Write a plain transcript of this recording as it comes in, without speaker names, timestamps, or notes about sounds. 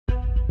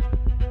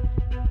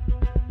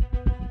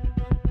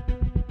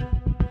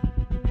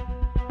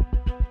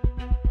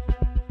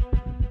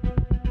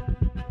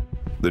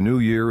The new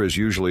year is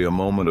usually a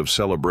moment of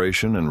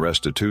celebration and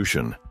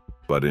restitution,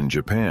 but in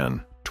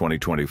Japan,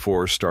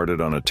 2024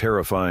 started on a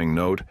terrifying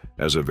note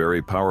as a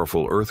very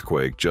powerful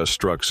earthquake just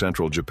struck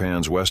central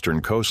Japan's western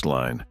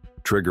coastline,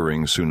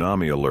 triggering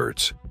tsunami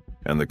alerts,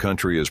 and the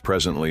country is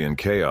presently in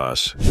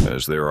chaos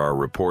as there are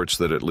reports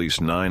that at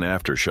least 9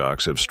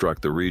 aftershocks have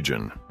struck the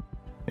region,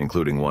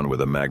 including one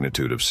with a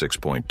magnitude of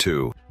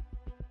 6.2.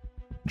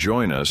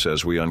 Join us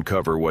as we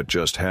uncover what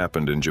just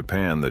happened in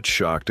Japan that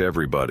shocked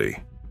everybody.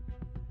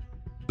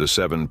 The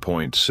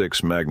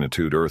 7.6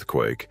 magnitude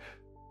earthquake.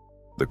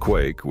 The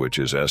quake, which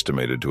is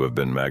estimated to have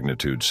been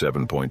magnitude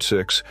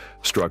 7.6,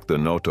 struck the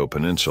Noto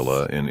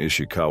Peninsula in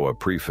Ishikawa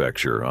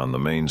Prefecture on the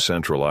main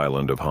central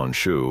island of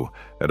Honshu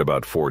at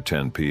about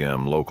 4:10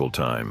 p.m. local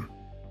time.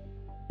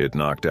 It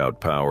knocked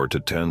out power to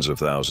tens of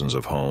thousands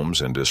of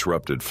homes and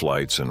disrupted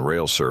flights and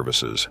rail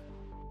services.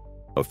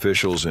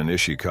 Officials in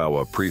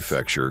Ishikawa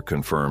Prefecture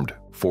confirmed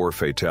 4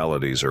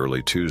 fatalities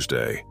early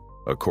Tuesday,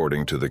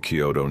 according to the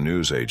Kyoto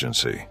News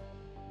Agency.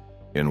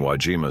 In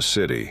Wajima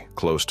City,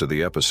 close to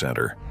the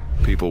epicenter,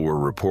 people were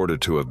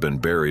reported to have been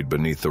buried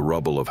beneath the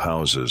rubble of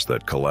houses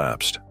that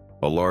collapsed.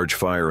 A large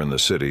fire in the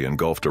city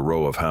engulfed a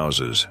row of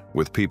houses,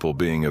 with people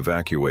being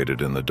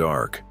evacuated in the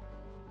dark.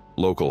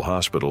 Local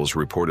hospitals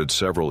reported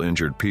several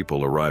injured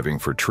people arriving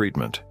for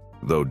treatment,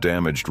 though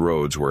damaged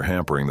roads were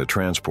hampering the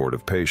transport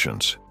of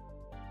patients.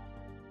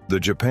 The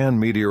Japan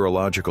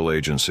Meteorological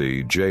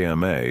Agency,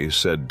 JMA,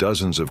 said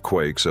dozens of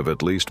quakes of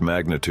at least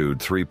magnitude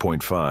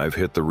 3.5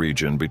 hit the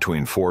region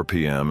between 4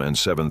 p.m. and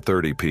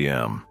 7:30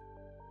 p.m.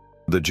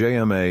 The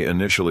JMA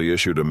initially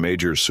issued a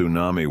major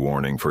tsunami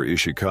warning for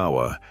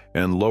Ishikawa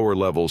and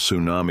lower-level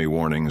tsunami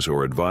warnings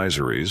or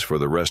advisories for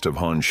the rest of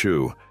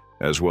Honshu,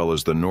 as well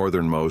as the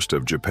northernmost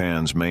of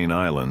Japan's main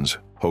islands,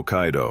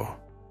 Hokkaido.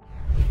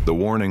 The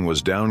warning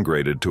was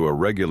downgraded to a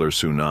regular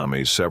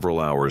tsunami several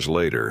hours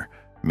later,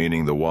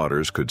 meaning the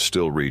waters could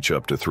still reach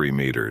up to 3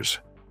 meters.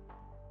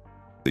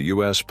 The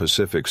U.S.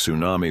 Pacific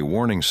Tsunami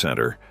Warning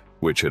Center,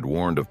 which had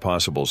warned of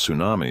possible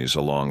tsunamis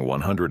along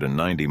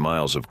 190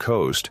 miles of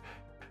coast,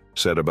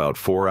 said about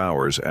 4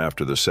 hours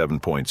after the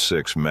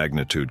 7.6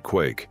 magnitude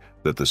quake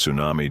that the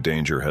tsunami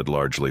danger had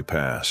largely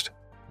passed.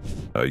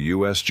 A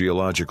U.S.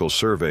 Geological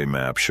Survey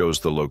map shows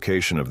the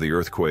location of the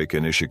earthquake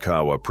in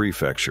Ishikawa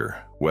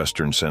Prefecture,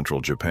 western central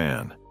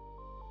Japan.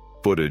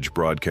 Footage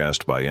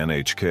broadcast by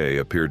NHK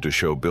appeared to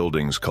show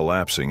buildings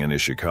collapsing in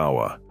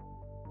Ishikawa.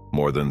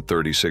 More than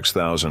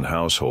 36,000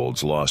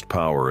 households lost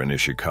power in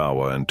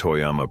Ishikawa and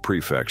Toyama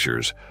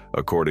prefectures,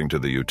 according to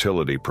the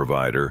utility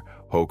provider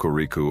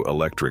Hokuriku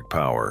Electric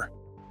Power.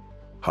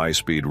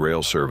 High-speed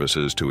rail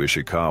services to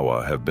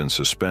Ishikawa have been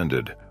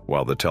suspended,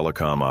 while the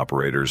telecom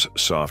operators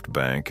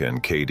SoftBank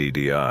and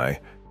KDDI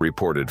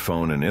reported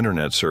phone and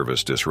internet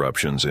service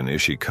disruptions in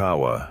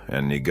Ishikawa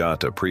and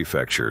Niigata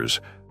prefectures,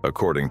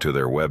 according to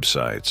their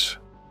websites.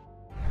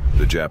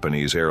 The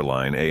Japanese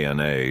airline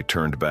ANA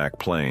turned back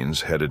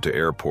planes headed to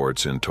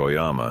airports in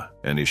Toyama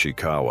and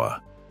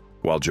Ishikawa,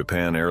 while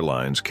Japan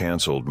Airlines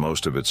canceled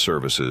most of its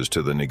services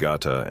to the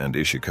Niigata and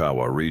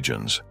Ishikawa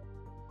regions.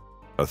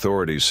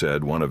 Authorities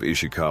said one of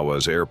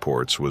Ishikawa's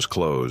airports was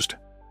closed.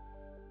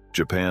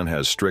 Japan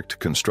has strict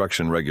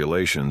construction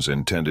regulations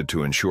intended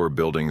to ensure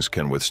buildings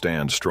can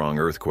withstand strong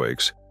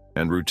earthquakes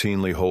and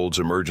routinely holds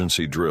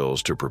emergency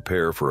drills to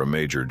prepare for a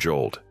major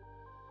jolt.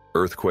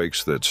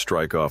 Earthquakes that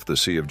strike off the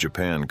Sea of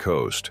Japan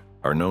coast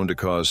are known to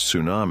cause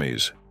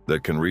tsunamis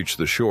that can reach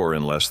the shore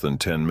in less than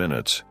 10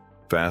 minutes,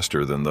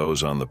 faster than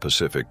those on the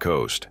Pacific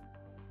coast.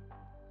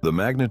 The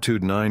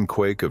magnitude 9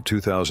 quake of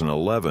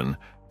 2011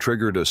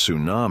 triggered a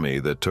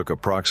tsunami that took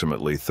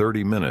approximately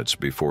 30 minutes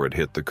before it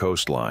hit the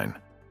coastline.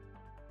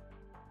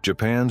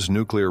 Japan's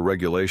Nuclear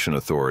Regulation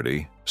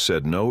Authority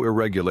said no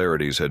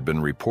irregularities had been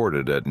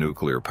reported at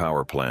nuclear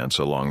power plants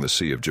along the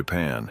Sea of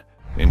Japan,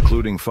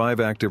 including 5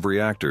 active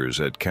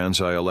reactors at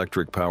Kansai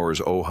Electric Power's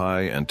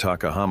Ojai and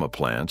Takahama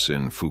plants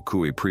in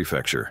Fukui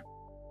Prefecture.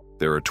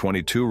 There are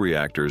 22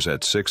 reactors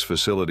at 6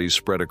 facilities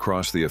spread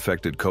across the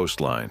affected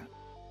coastline.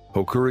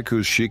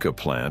 Hokuriku's Shika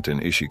plant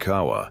in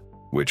Ishikawa,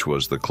 which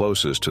was the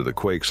closest to the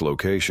quake's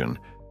location,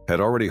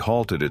 had already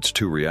halted its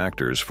 2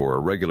 reactors for a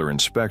regular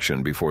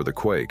inspection before the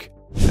quake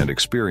and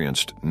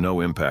experienced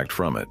no impact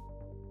from it.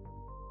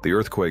 The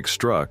earthquake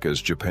struck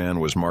as Japan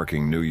was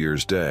marking New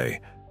Year's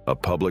Day, a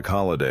public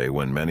holiday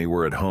when many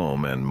were at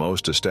home and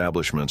most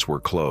establishments were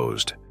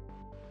closed.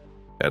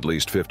 At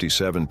least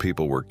 57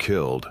 people were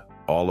killed,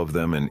 all of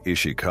them in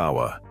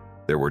Ishikawa.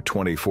 There were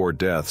 24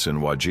 deaths in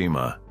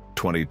Wajima,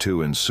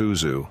 22 in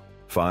Suzu,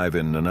 5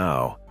 in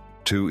Nanao,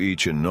 2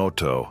 each in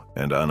Noto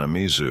and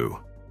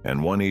Anamizu,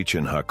 and 1 each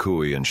in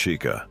Hakui and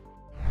Shika.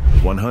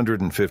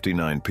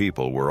 159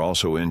 people were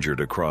also injured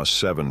across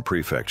 7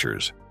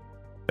 prefectures.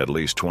 At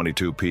least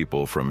 22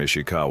 people from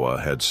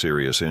Ishikawa had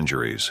serious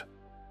injuries.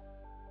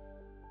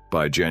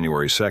 By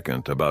January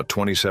 2nd, about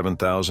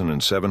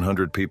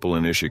 27,700 people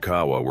in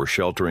Ishikawa were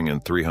sheltering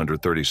in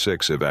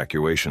 336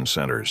 evacuation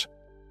centers.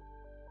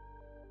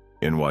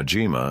 In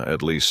Wajima,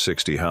 at least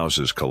 60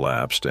 houses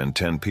collapsed and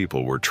 10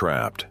 people were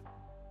trapped.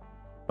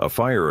 A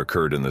fire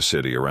occurred in the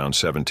city around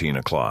 17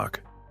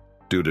 o'clock.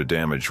 Due to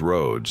damaged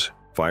roads,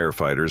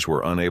 firefighters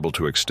were unable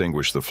to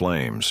extinguish the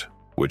flames,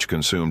 which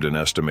consumed an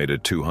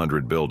estimated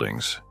 200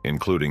 buildings,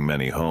 including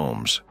many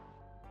homes.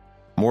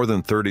 More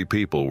than 30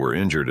 people were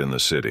injured in the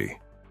city.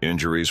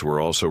 Injuries were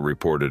also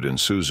reported in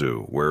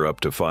Suzu, where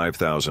up to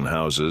 5,000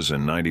 houses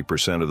and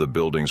 90% of the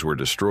buildings were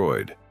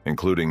destroyed,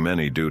 including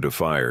many due to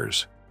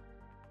fires.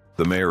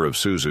 The mayor of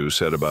Suzu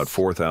said about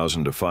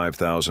 4,000 to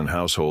 5,000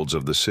 households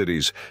of the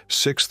city's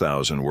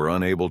 6,000 were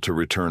unable to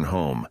return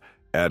home,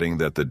 adding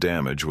that the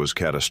damage was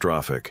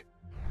catastrophic.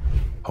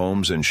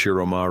 Homes in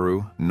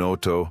Shiromaru,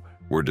 Noto,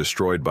 were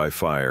destroyed by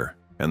fire,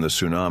 and the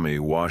tsunami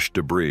washed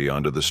debris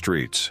onto the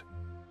streets.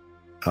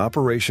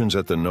 Operations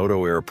at the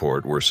Noto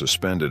airport were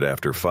suspended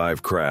after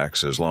 5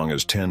 cracks as long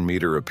as 10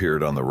 meters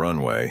appeared on the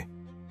runway.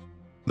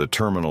 The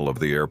terminal of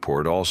the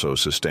airport also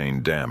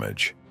sustained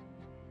damage.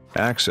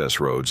 Access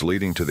roads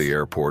leading to the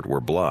airport were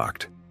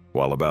blocked,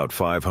 while about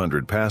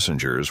 500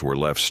 passengers were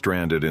left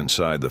stranded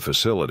inside the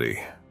facility,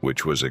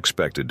 which was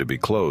expected to be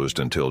closed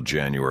until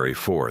January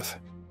 4th.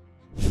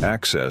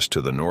 Access to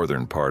the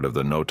northern part of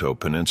the Noto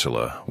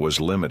Peninsula was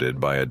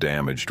limited by a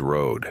damaged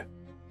road.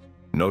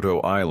 Noto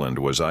Island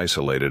was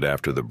isolated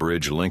after the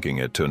bridge linking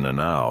it to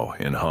Nanao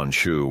in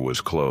Honshu was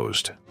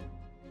closed.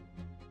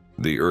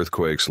 The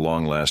earthquake's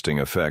long-lasting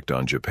effect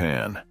on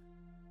Japan.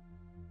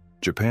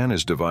 Japan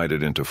is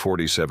divided into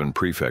 47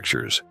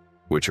 prefectures,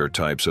 which are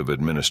types of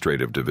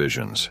administrative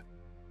divisions.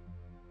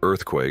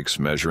 Earthquakes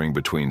measuring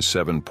between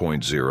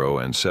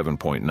 7.0 and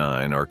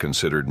 7.9 are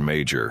considered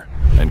major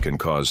and can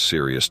cause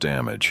serious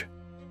damage.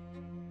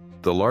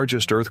 The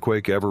largest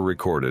earthquake ever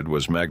recorded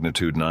was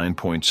magnitude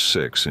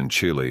 9.6 in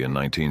Chile in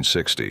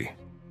 1960.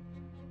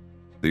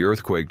 The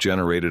earthquake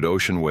generated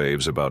ocean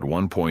waves about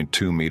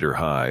 1.2 meters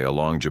high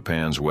along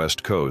Japan's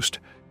west coast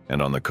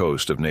and on the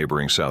coast of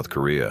neighboring South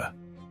Korea.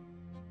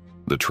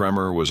 The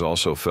tremor was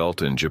also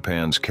felt in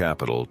Japan's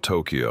capital,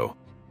 Tokyo,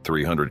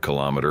 300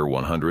 kilometers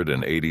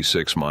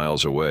 186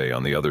 miles away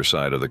on the other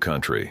side of the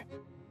country.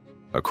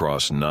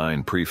 Across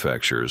 9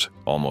 prefectures,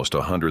 almost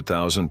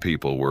 100,000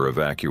 people were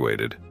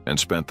evacuated and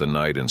spent the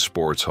night in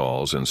sports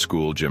halls and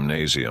school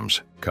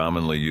gymnasiums,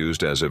 commonly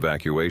used as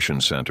evacuation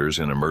centers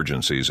in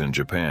emergencies in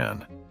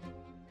Japan.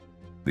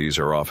 These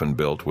are often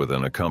built with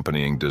an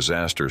accompanying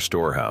disaster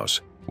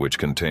storehouse, which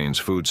contains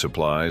food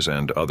supplies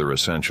and other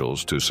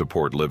essentials to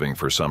support living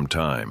for some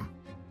time.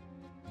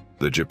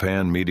 The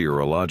Japan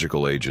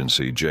Meteorological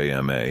Agency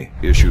 (JMA)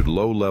 issued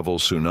low-level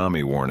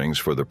tsunami warnings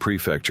for the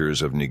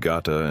prefectures of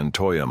Niigata and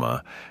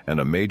Toyama and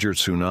a major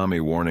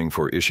tsunami warning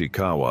for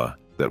Ishikawa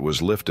that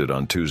was lifted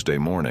on Tuesday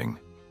morning.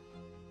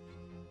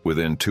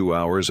 Within 2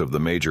 hours of the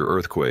major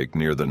earthquake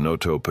near the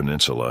Noto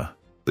Peninsula,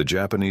 the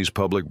Japanese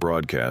public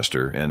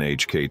broadcaster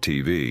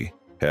NHK-TV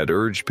had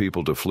urged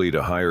people to flee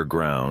to higher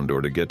ground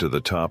or to get to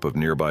the top of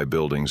nearby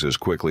buildings as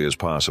quickly as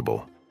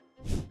possible.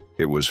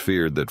 It was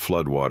feared that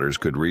floodwaters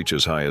could reach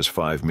as high as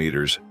 5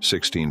 meters,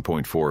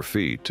 16.4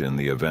 feet, in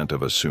the event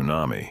of a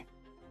tsunami.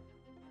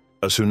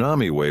 A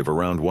tsunami wave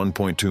around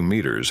 1.2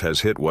 meters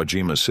has hit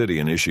Wajima City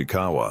in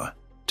Ishikawa,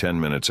 10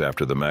 minutes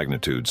after the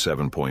magnitude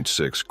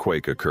 7.6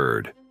 quake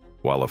occurred,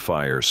 while a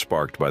fire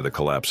sparked by the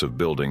collapse of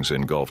buildings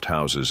engulfed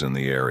houses in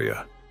the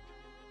area.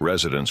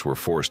 Residents were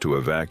forced to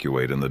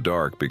evacuate in the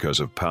dark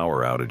because of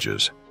power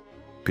outages.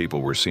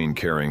 People were seen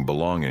carrying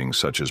belongings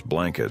such as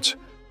blankets,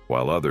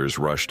 while others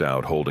rushed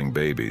out holding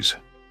babies.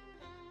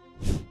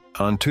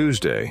 On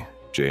Tuesday,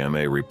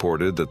 JMA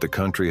reported that the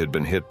country had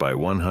been hit by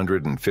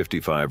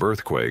 155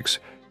 earthquakes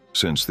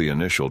since the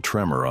initial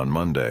tremor on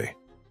Monday.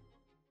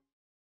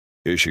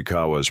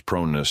 Ishikawa's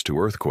proneness to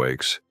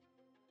earthquakes.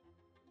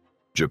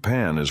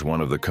 Japan is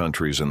one of the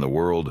countries in the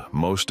world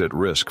most at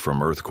risk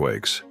from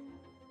earthquakes.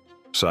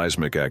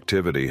 Seismic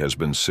activity has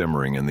been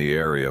simmering in the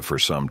area for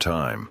some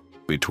time.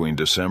 Between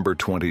December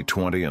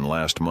 2020 and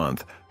last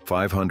month,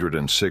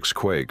 506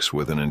 quakes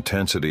with an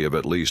intensity of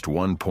at least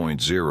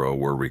 1.0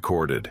 were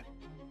recorded.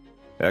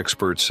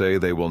 Experts say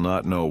they will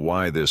not know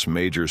why this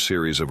major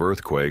series of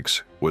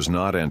earthquakes was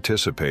not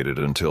anticipated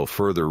until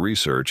further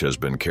research has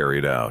been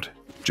carried out.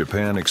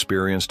 Japan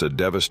experienced a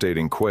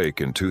devastating quake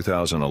in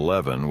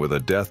 2011 with a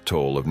death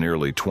toll of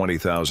nearly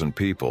 20,000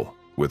 people,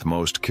 with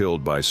most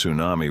killed by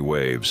tsunami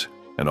waves,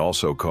 and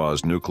also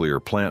caused nuclear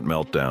plant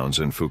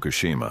meltdowns in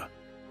Fukushima.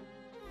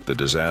 The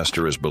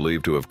disaster is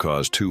believed to have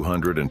caused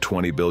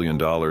 $220 billion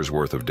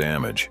worth of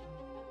damage.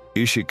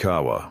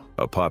 Ishikawa,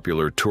 a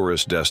popular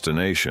tourist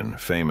destination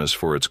famous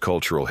for its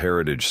cultural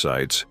heritage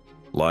sites,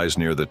 lies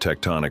near the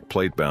tectonic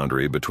plate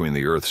boundary between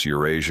the Earth's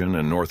Eurasian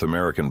and North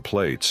American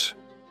plates.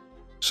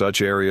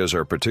 Such areas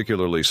are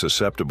particularly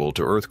susceptible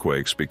to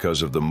earthquakes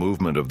because of the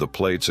movement of the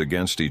plates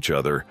against each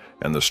other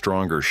and the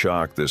stronger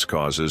shock this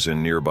causes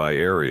in nearby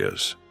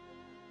areas.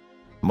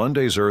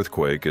 Monday's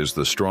earthquake is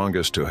the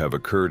strongest to have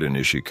occurred in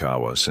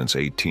Ishikawa since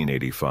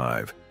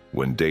 1885,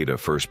 when data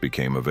first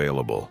became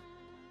available.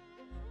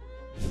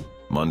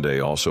 Monday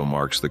also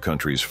marks the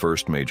country's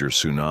first major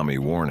tsunami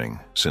warning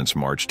since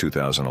March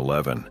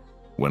 2011,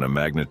 when a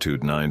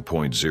magnitude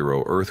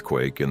 9.0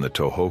 earthquake in the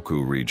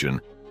Tohoku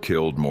region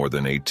killed more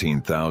than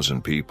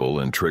 18,000 people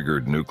and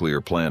triggered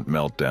nuclear plant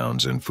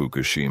meltdowns in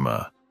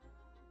Fukushima.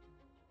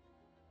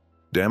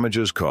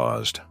 Damages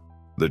caused.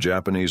 The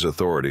Japanese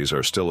authorities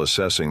are still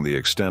assessing the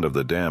extent of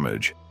the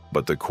damage,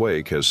 but the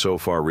quake has so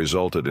far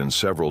resulted in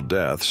several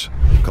deaths,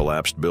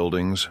 collapsed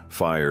buildings,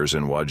 fires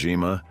in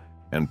Wajima,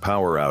 and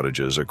power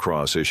outages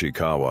across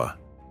Ishikawa.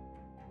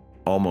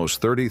 Almost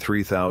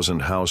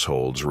 33,000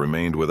 households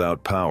remained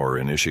without power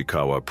in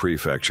Ishikawa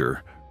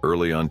Prefecture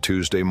early on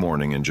Tuesday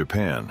morning in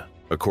Japan,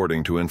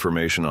 according to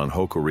information on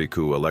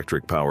Hokuriku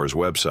Electric Power's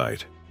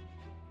website.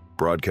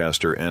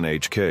 Broadcaster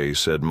NHK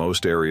said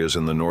most areas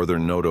in the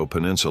northern Noto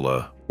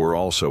Peninsula were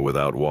also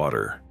without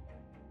water.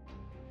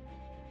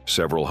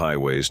 Several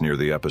highways near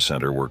the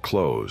epicenter were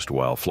closed,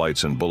 while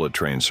flights and bullet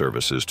train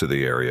services to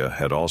the area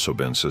had also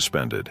been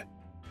suspended.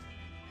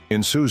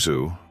 In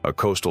Suzu, a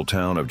coastal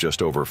town of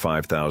just over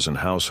 5,000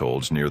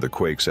 households near the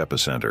quake's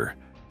epicenter,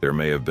 there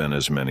may have been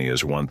as many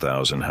as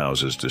 1,000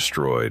 houses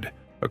destroyed,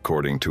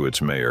 according to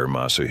its mayor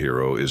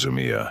Masahiro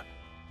Izumiya.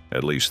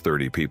 At least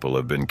 30 people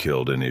have been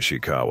killed in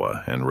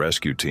Ishikawa, and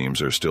rescue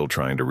teams are still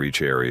trying to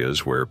reach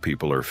areas where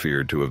people are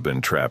feared to have been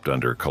trapped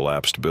under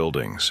collapsed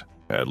buildings.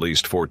 At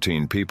least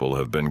 14 people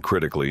have been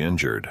critically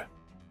injured.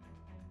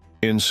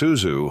 In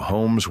Suzu,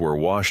 homes were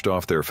washed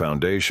off their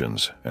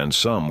foundations, and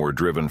some were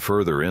driven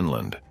further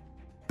inland.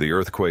 The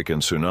earthquake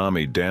and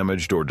tsunami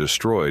damaged or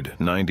destroyed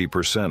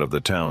 90% of the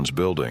town's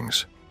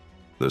buildings.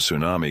 The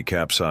tsunami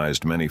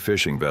capsized many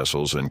fishing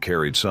vessels and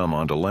carried some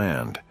onto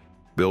land.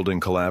 Building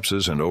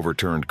collapses and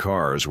overturned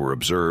cars were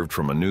observed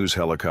from a news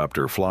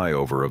helicopter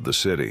flyover of the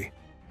city.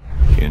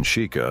 In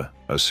Shika,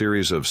 a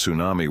series of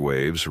tsunami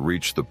waves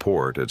reached the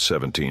port at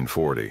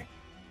 1740.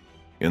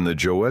 In the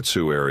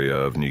Joetsu area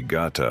of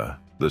Niigata,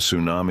 the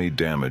tsunami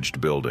damaged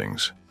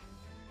buildings.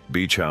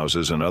 Beach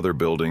houses and other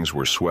buildings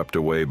were swept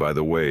away by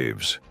the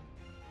waves.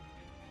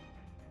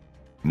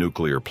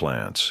 Nuclear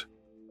plants.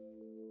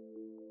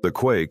 The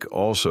quake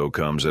also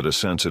comes at a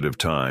sensitive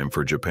time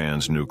for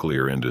Japan's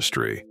nuclear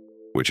industry,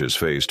 which has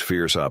faced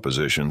fierce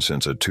opposition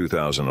since a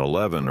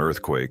 2011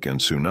 earthquake and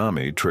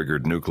tsunami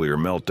triggered nuclear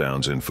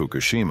meltdowns in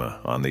Fukushima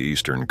on the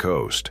eastern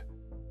coast.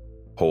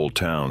 Whole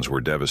towns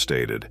were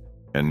devastated,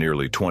 and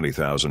nearly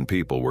 20,000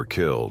 people were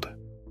killed.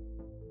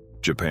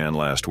 Japan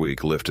last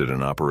week lifted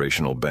an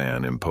operational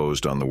ban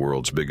imposed on the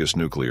world's biggest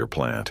nuclear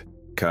plant,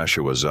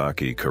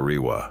 Kashiwazaki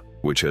Kariwa,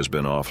 which has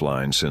been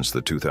offline since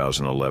the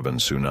 2011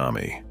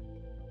 tsunami.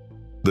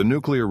 The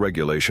Nuclear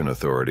Regulation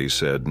Authority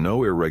said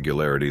no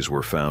irregularities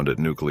were found at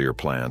nuclear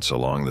plants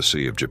along the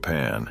Sea of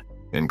Japan,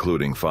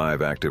 including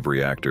 5 active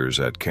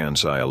reactors at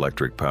Kansai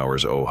Electric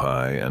Power's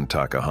Ohai and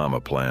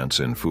Takahama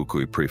plants in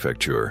Fukui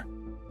Prefecture.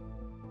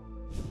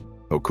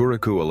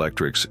 Hokuriku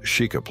Electric's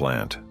Shika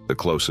plant, the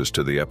closest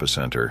to the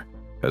epicenter,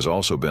 has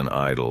also been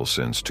idle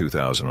since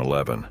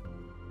 2011.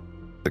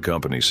 The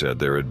company said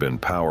there had been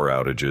power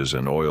outages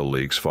and oil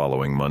leaks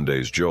following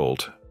Monday's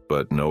jolt,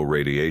 but no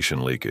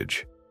radiation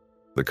leakage.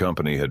 The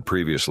company had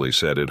previously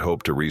said it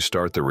hoped to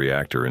restart the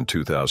reactor in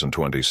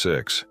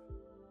 2026.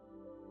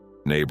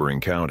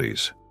 Neighboring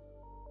counties.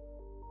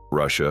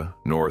 Russia,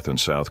 North and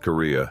South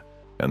Korea,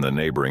 and the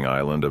neighboring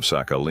island of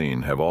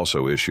Sakhalin have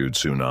also issued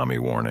tsunami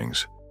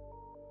warnings.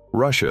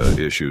 Russia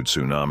issued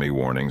tsunami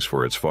warnings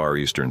for its far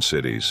eastern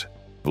cities,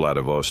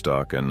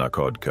 Vladivostok and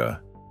Nakhodka.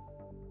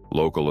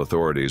 Local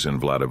authorities in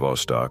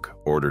Vladivostok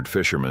ordered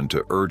fishermen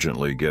to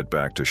urgently get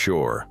back to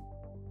shore.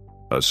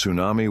 A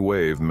tsunami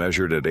wave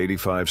measured at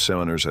 85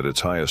 centimeters at its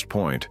highest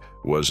point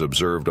was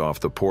observed off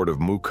the port of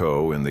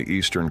Muko in the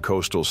eastern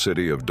coastal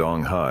city of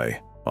Donghai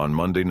on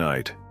Monday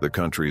night, the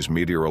country's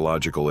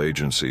meteorological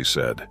agency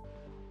said.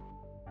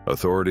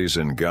 Authorities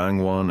in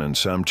Gangwon and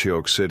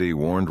Samcheok City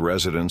warned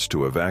residents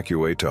to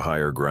evacuate to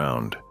higher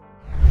ground.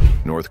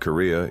 North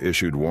Korea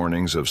issued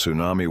warnings of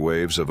tsunami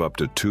waves of up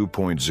to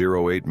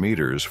 2.08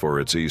 meters for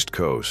its east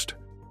coast.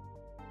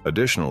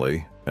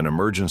 Additionally, an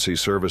emergency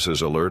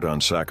services alert on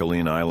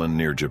Sakhalin Island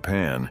near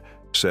Japan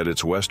said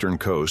its western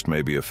coast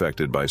may be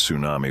affected by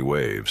tsunami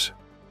waves.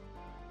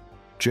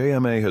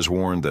 JMA has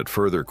warned that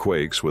further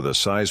quakes with a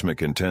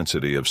seismic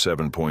intensity of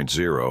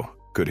 7.0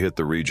 could hit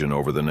the region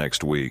over the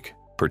next week,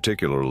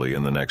 particularly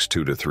in the next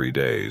 2 to 3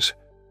 days.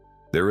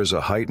 There is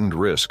a heightened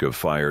risk of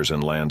fires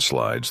and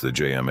landslides, the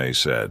JMA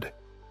said.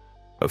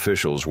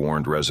 Officials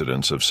warned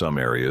residents of some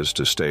areas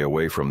to stay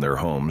away from their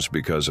homes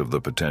because of the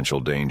potential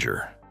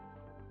danger.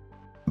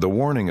 The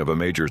warning of a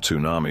major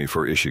tsunami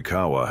for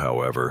Ishikawa,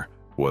 however,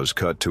 was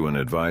cut to an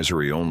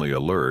advisory-only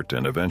alert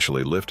and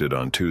eventually lifted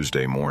on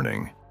Tuesday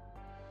morning.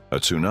 A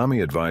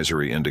tsunami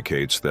advisory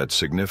indicates that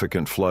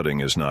significant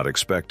flooding is not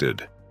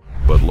expected,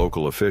 but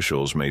local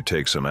officials may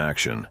take some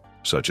action,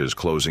 such as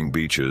closing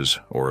beaches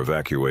or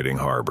evacuating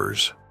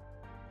harbors.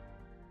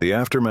 The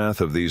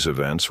aftermath of these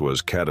events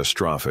was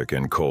catastrophic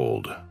and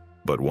cold,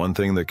 but one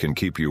thing that can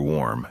keep you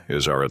warm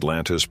is our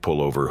Atlantis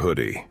pullover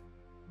hoodie.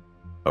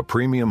 A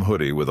premium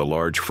hoodie with a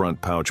large front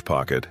pouch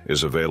pocket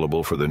is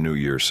available for the New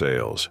Year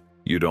sales.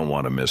 You don't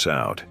want to miss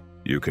out.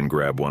 You can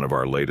grab one of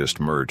our latest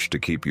merch to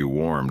keep you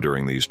warm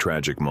during these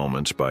tragic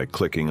moments by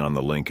clicking on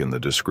the link in the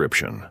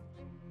description.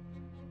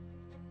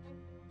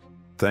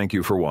 Thank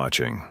you for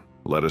watching.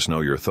 Let us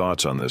know your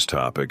thoughts on this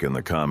topic in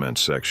the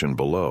comments section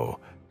below.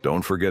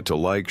 Don't forget to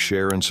like,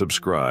 share, and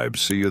subscribe.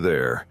 See you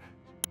there.